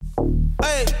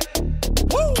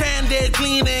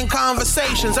cleaning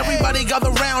conversations. Everybody gather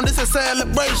round, it's a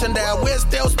celebration that we're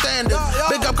still standing.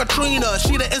 Big up Katrina,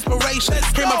 she the inspiration.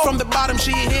 Came up from the bottom,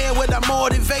 she here with that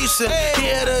motivation.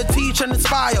 Here to teach and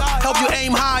inspire, help you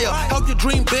aim higher, help you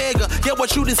dream bigger, get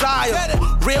what you desire.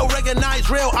 Real recognize,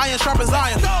 real iron sharp as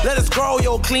iron. Let us grow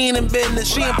your cleaning business.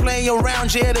 She ain't playing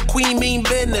around, yeah, the queen mean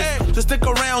business. Just stick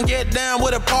around, get down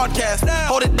with a podcast.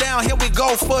 Hold it down, here we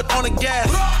go, foot on the gas.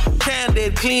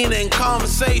 Candid, cleaning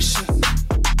conversation.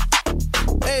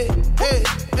 Hey, hey,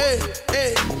 hey,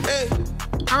 hey, hey.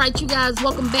 All right, you guys,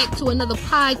 welcome back to another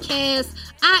podcast.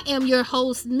 I am your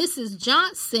host, Mrs.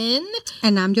 Johnson.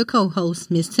 And I'm your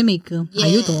co-host, Miss Tamika. How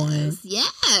you doing?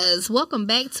 Yes. Welcome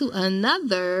back to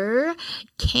another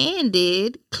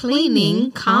Candid Cleaning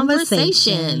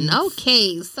Conversation.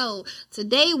 Okay, so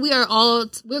today we're going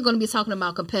to be talking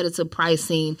about competitive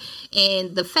pricing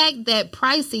and the fact that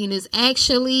pricing is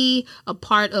actually a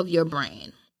part of your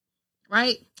brand,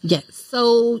 right? Yes.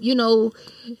 So, you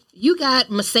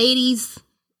got Mercedes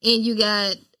and you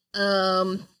got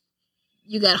Honda,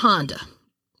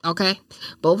 okay?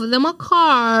 Both of them are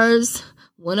cars.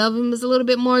 One of them is a little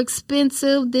bit more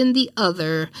expensive than the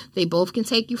other. They both can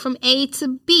take you from A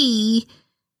to B,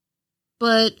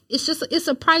 but it's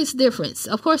a price difference.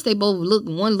 Of course, they both look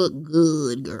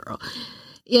good, girl.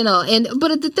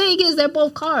 But the thing is, they're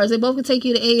both cars. They both can take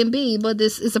you to A and B, but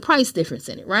this is a price difference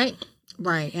in it, right?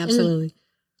 Right, absolutely.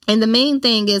 And the main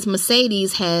thing is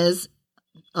Mercedes has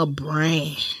a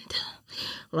brand.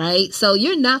 Right? So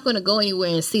you're not going to go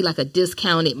anywhere and see like a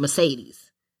discounted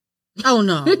Mercedes. Oh,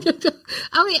 no.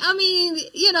 I mean,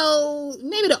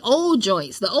 maybe the old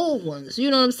joints, the old ones,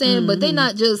 you know what I'm saying? Mm-hmm. But they're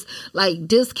not just like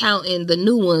discounting the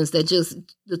new ones that just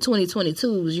the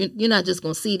 2022s. You're not just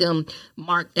going to see them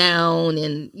marked down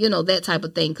and, that type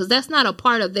of thing because that's not a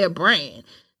part of their brand.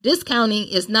 Discounting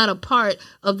is not a part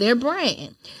of their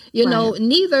brand.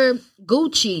 Neither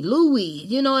Gucci, Louis,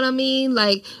 you know what I mean?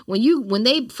 Like when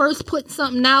they first put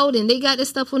something out and they got this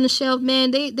stuff on the shelf,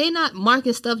 man, they not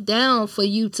marking stuff down for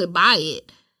you to buy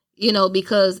it,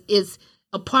 because it's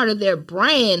a part of their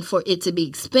brand for it to be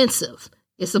expensive.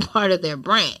 It's a part of their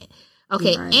brand.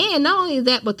 Okay. Right. And not only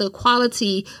that, but the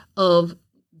quality of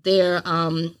their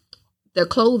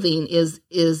clothing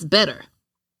is better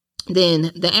than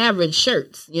the average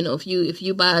shirts. If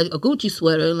you buy a Gucci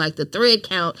sweater, like the thread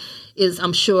count is,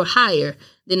 I'm sure, higher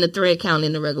than the thread count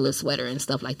in the regular sweater and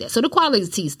stuff like that. So the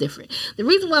quality is different. The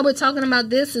reason why we're talking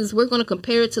about this is we're going to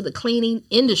compare it to the cleaning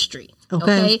industry.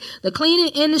 Okay. The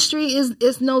cleaning industry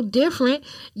is no different.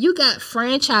 You got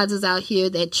franchises out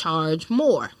here that charge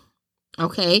more.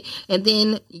 Okay. And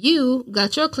then you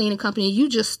got your cleaning company. You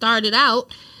just started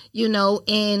out,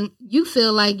 and you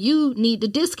feel like you need to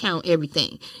discount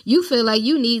everything. You feel like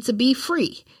you need to be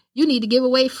free. You need to give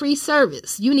away free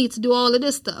service. You need to do all of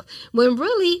this stuff. When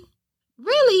really,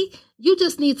 you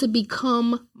just need to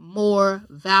become more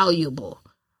valuable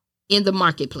in the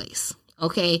marketplace.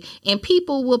 Okay. And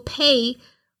people will pay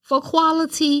for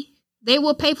quality. They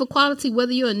will pay for quality,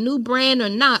 whether you're a new brand or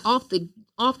not. Off the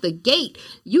gate,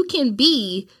 your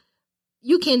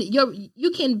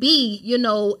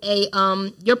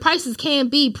prices can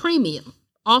be premium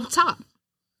off top,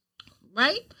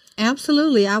 right?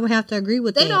 Absolutely. I would have to agree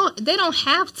with that. They don't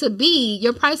have to be,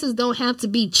 your prices don't have to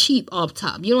be cheap off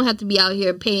top. You don't have to be out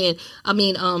here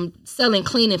selling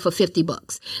cleaning for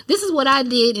 $50. This is what I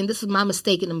did, and this is my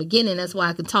mistake in the beginning. That's why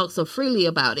I can talk so freely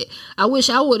about it. I wish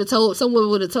someone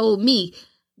would have told me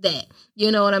that,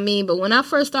 you know what I mean? But when I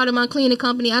first started my cleaning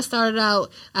company, I started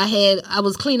out, I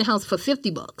was cleaning house for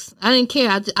 $50. I didn't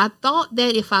care. I thought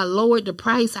that if I lowered the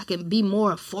price, I could be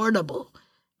more affordable,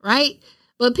 right?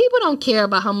 But people don't care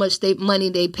about how much money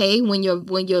they pay when your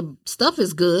stuff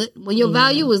is good, when your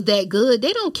value is that good.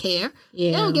 They don't care.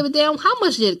 Yeah. They don't give a damn how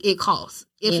much it costs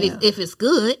if it's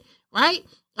good, right?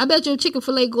 I bet your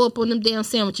Chick-fil-A go up on them damn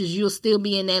sandwiches, you'll still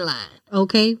be in that line.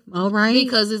 Okay, all right.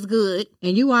 Because it's good.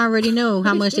 And you already know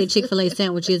how much that Chick-fil-A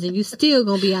sandwich is, and you still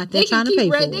going to be out there trying to pay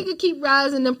for it. They can keep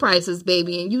rising them prices,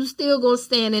 baby, and you still going to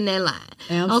stand in that line.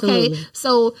 Absolutely. Okay,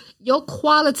 so your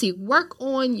quality, work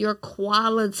on your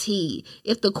quality.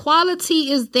 If the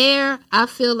quality is there, I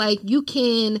feel like you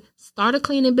can start a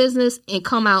cleaning business and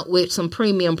come out with some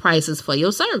premium prices for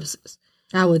your services.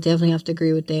 I would definitely have to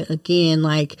agree with that. Again,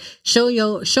 like show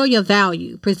your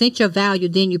value, present your value,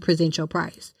 then you present your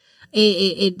price.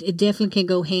 it definitely can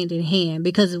go hand in hand,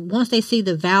 because once they see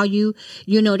the value,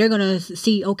 you know, they're going to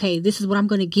see, okay, this is what I'm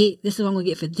going to get. This is what I'm going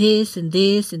to get for this and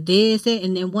this and this.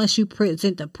 And then once you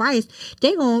present the price,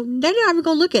 they're not even going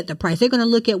to look at the price. They're going to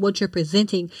look at what you're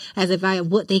presenting as a value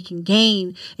of what they can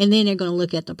gain. And then they're going to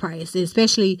look at the price,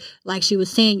 especially like she was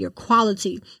saying, your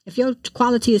quality. If your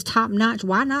quality is top notch,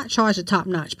 why not charge the top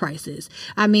notch prices?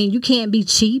 I mean, you can't be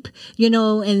cheap, you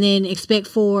know, and then expect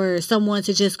for someone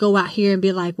to just go out here and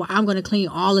be like, well, I'm going to clean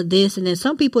all of this. And then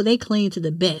some people, they clean to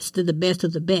the best of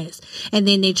the best. And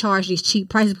then they charge these cheap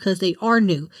prices because they are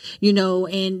new, you know,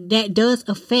 and that does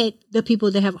affect the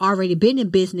people that have already been in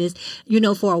business, you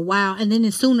know, for a while. And then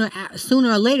sooner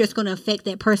or later, it's going to affect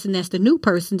that person that's the new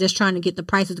person just trying to get the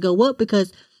prices to go up,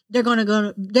 because they're going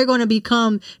to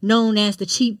become known as the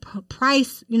cheap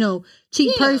price, you know,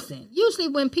 cheap person. Usually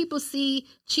when people see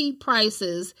cheap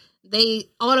prices, they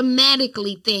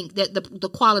automatically think that the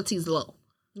quality's low.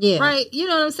 Yeah. Right? You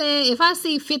know what I'm saying? If I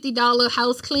see $50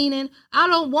 house cleaning, I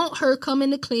don't want her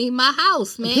coming to clean my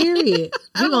house, man. Period.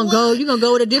 You're going to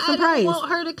go with a different price. I don't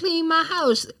want her to clean my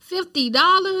house.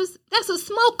 $50? That's a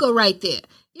smoker right there.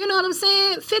 You know what I'm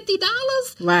saying?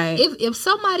 $50? Right. If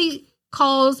somebody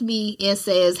calls me and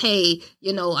says, hey,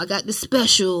 you know, I got this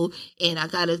special and I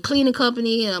got a cleaning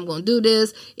company and I'm going to do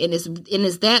this and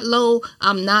it's that low,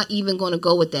 I'm not even going to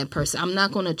go with that person. I'm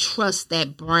not going to trust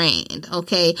that brand.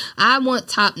 Okay. I want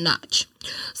top notch.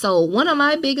 So one of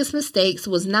my biggest mistakes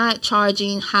was not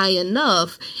charging high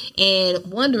enough and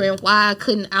wondering why I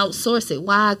couldn't outsource it,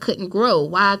 why I couldn't grow,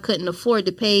 why I couldn't afford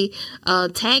to pay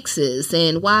taxes,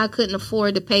 and why I couldn't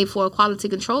afford to pay for a quality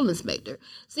control inspector.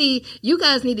 See, you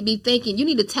guys need to be thinking, you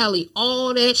need to tally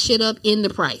all that shit up in the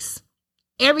price.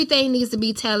 Everything needs to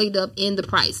be tallied up in the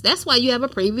price. That's why you have a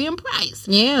premium price.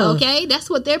 Yeah. Okay? That's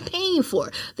what they're paying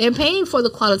for. They're paying for the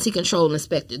quality control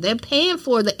inspector. They're paying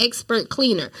for the expert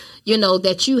cleaner, you know,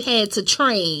 that you had to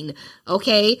train.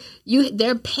 Okay?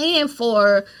 They're paying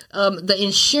for the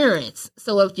insurance.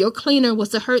 So if your cleaner was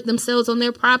to hurt themselves on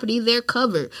their property, they're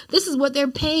covered. This is what they're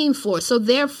paying for. So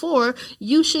therefore,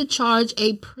 you should charge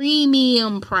a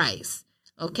premium price.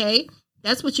 Okay?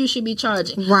 That's what you should be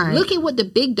charging. Right. Look at what the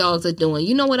big dogs are doing.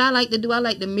 You know what I like to do? I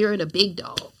like to mirror the big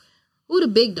dog. Who the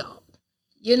big dog?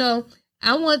 You know,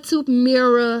 I want to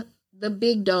mirror the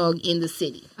big dog in the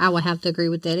city. I would have to agree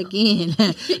with that again.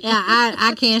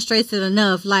 I can't stress it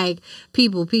enough. Like,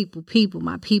 people,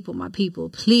 my people.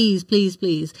 Please.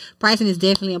 Pricing is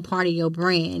definitely a part of your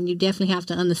brand. You definitely have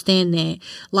to understand that.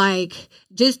 Like,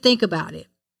 just think about it.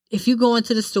 If you go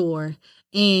into the store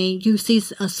and you see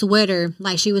a sweater,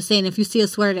 like she was saying, if you see a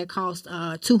sweater that costs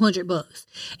 $200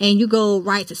 and you go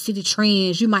right to City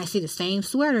Trends, you might see the same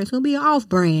sweater. It's going to be an off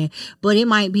brand, but it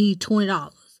might be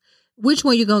 $20. Which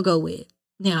one you going to go with?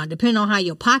 Now, depending on how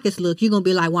your pockets look, you're going to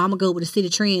be like, well, I'm going to go with the City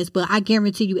Trends, but I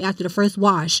guarantee you after the first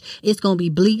wash, it's going to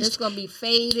be bleached. It's going to be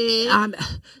faded.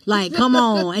 Like, come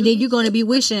on. And then you're going to be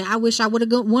wishing, I wish I would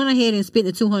have went ahead and spent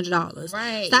the $200.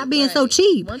 Right. Stop being so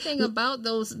cheap. One thing about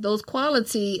those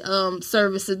quality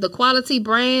services, the quality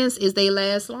brands, is they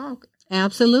last longer.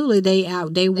 Absolutely.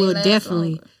 They will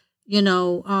definitely, longer. You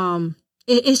know,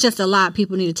 it's just a lot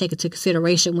people need to take into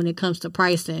consideration when it comes to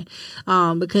pricing,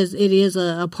 because it is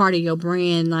a part of your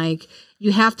brand. Like,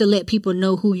 you have to let people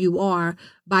know who you are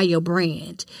by your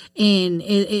brand, and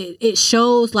it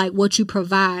shows like what you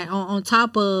provide on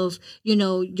top of, you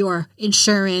know, your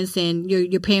insurance and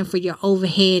you're paying for your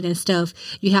overhead and stuff.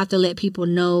 You have to let people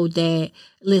know that,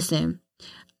 listen,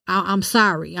 I'm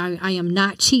sorry, I am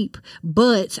not cheap,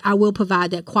 but I will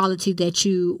provide that quality that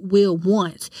you will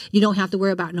want. You don't have to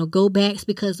worry about no go backs,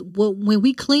 because when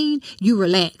we clean, you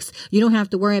relax. You don't have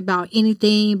to worry about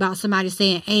anything about somebody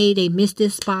saying, hey, they missed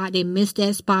this spot, they missed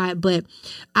that spot. But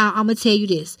I'm going to tell you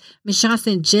this. Ms.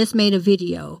 Johnson just made a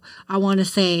video, I want to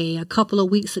say a couple of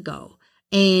weeks ago.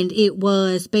 And it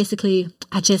was basically,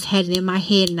 I just had it in my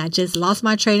head and I just lost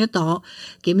my train of thought.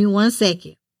 Give me 1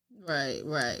 second. Right.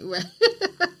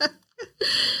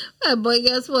 But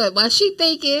guess what? While she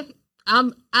thinking,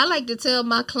 I like to tell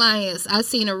my clients, I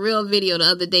seen a real video the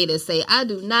other day that say, I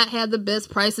do not have the best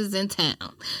prices in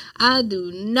town. I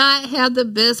do not have the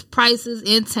best prices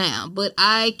in town, but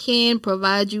I can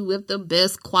provide you with the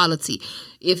best quality.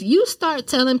 If you start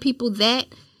telling people that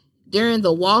during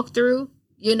the walkthrough,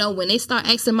 you know, when they start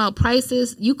asking about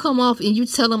prices, you come off and you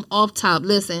tell them off top,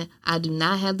 listen, I do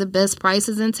not have the best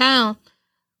prices in town.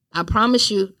 I promise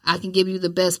you, I can give you the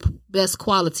best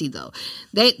quality though.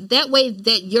 That way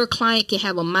that your client can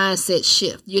have a mindset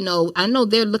shift. You know, I know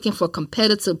they're looking for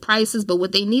competitive prices, but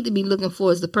what they need to be looking for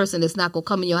is the person that's not going to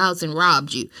come in your house and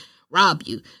rob you.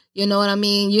 You know what I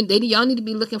mean? Y'all need to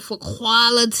be looking for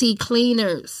quality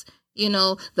cleaners. You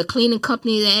know, the cleaning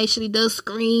company that actually does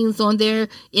screens on their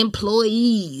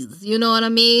employees. You know what I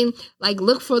mean? Like,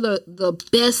 look for the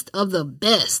best of the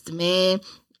best, man.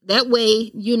 That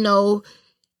way, you know,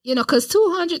 because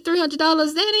 $200, $300,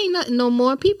 that ain't nothing no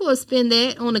more. People will spend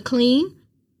that on a clean.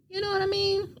 You know what I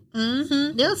mean?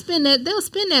 Mm-hmm. They'll spend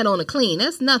that on a clean.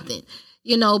 That's nothing.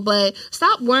 You know, but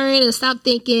stop worrying and stop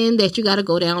thinking that you got to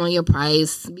go down on your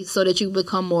price so that you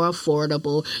become more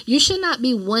affordable. You should not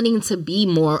be wanting to be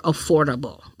more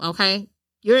affordable, okay?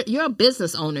 You're a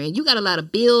business owner and you got a lot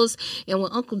of bills. And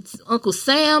when Uncle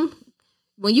Sam,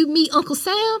 when you meet Uncle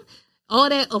Sam, all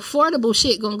that affordable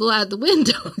shit gonna go out the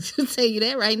window. I'll tell you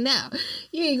that right now.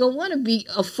 You ain't gonna want to be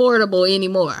affordable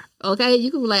anymore, okay? You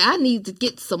can be like, I need to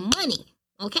get some money,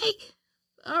 okay?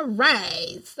 All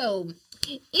right, so...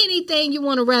 anything you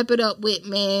want to wrap it up with,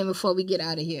 man, before we get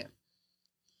out of here?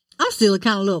 I'm still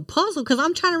kind of a little puzzled because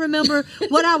I'm trying to remember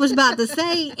what I was about to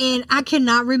say, and I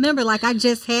cannot remember. Like, I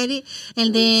just had it,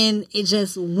 and then it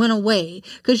just went away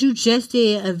because you just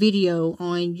did a video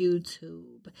on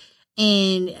YouTube,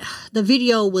 and the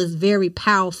video was very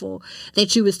powerful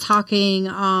that you was talking,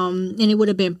 and it would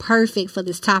have been perfect for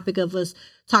this topic of us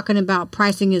talking about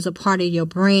pricing as a part of your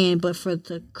brand, but for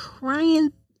the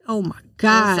crying, oh my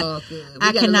God,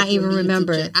 I cannot even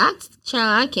remember.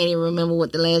 I can't even remember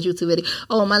what the last YouTube video.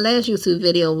 Oh, my last YouTube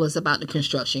video was about the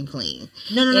construction clean.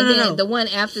 No. The one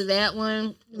after that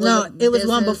one. It was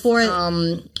one before.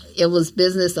 It was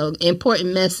business, an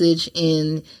important message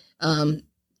in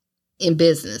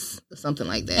business, or something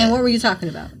like that. And what were you talking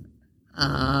about?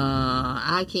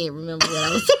 I can't remember what I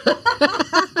was.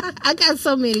 I got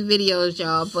so many videos,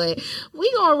 y'all, but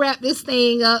we gonna wrap this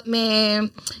thing up, man.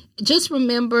 Just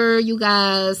remember, you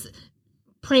guys,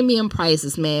 premium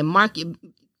prices, man.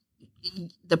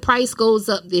 The price goes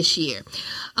up this year.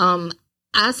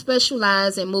 I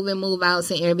specialize in move outs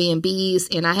and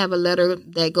Airbnbs, and I have a letter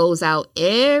that goes out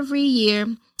every year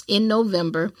in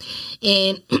November,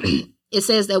 and it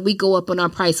says that we go up on our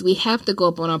price. We have to go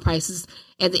up on our prices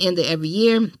at the end of every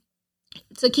year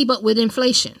to keep up with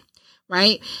inflation,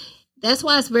 right? That's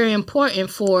why it's very important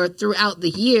for throughout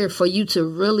the year for you to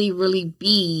really, really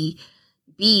be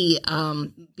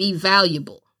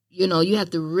valuable. You know, you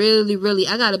have to really,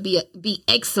 I gotta be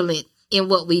excellent in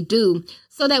what we do,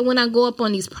 so that when I go up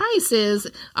on these prices,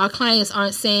 our clients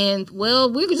aren't saying,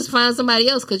 "Well, we could just find somebody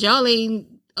else because y'all ain't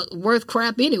worth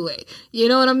crap anyway." You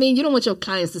know what I mean? You don't want your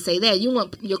clients to say that. You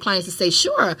want your clients to say,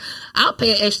 "Sure, I'll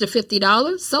pay an extra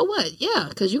 $50. So what? Yeah,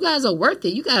 because you guys are worth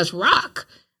it. You guys rock."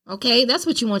 Okay, that's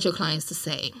what you want your clients to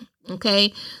say.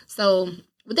 Okay, so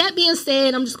with that being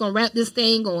said, I'm just going to wrap this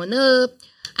thing going up.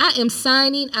 I am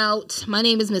signing out. My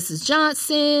name is Mrs.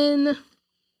 Johnson.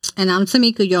 And I'm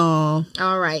Tamika, y'all.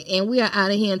 All right, and we are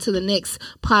out of here until the next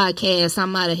podcast.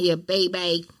 I'm out of here,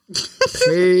 baby.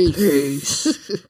 Peace.